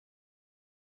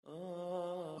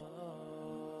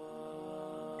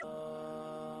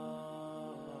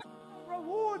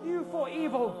reward you for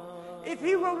evil. If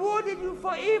He rewarded you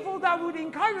for evil, that would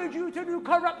encourage you to do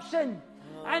corruption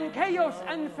and chaos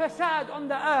and fasad on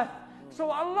the earth. So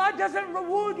Allah doesn't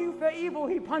reward you for evil,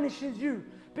 He punishes you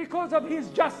because of His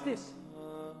justice.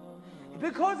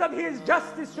 Because of His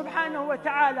justice subhanahu wa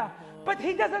ta'ala. But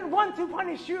He doesn't want to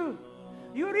punish you.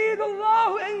 يريد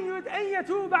الله أن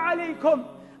يتوب عليكم.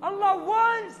 Allah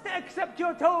wants to accept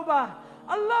your tawbah.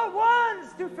 Allah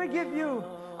wants to forgive you.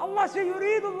 Allah says,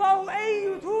 يريد الله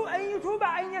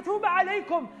أن يتوب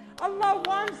عليكم. Allah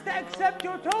wants to accept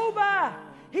your tawbah.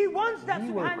 He wants that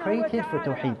You were subhanahu wa created for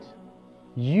ta'ala. Tawheed.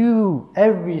 You,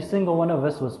 every single one of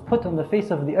us was put on the face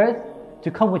of the earth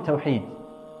to come with Tawheed.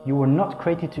 You were not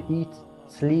created to eat,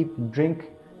 sleep,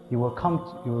 drink. You were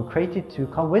created to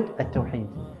come with At-Tawheed.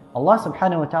 Allah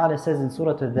subhanahu wa ta'ala says in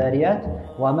Surah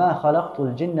Al-Dhariyat, وَمَا خَلَقْتُ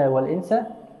الْجِنَّ وَالْإِنسَ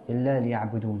إِلَّا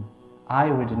لِيَعْبُدُونَ. I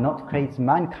did not create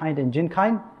mankind and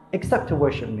jinnkind except to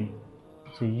worship me.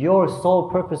 So your sole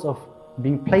purpose of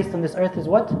being placed on this earth is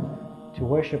what? To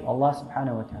worship Allah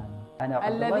subhanahu wa ta'ala.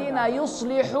 الذين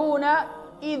يصلحون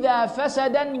إذا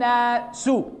فسد الناس.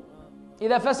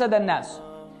 إذا فسد الناس.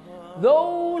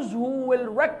 Those who will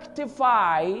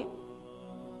rectify,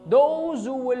 those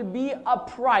who will be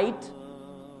upright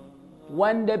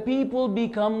when the people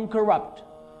become corrupt.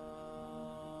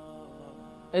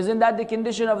 Isn't that the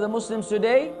condition of the Muslims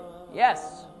today?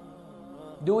 Yes.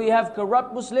 Do we have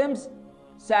corrupt Muslims?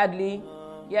 Sadly,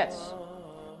 yes.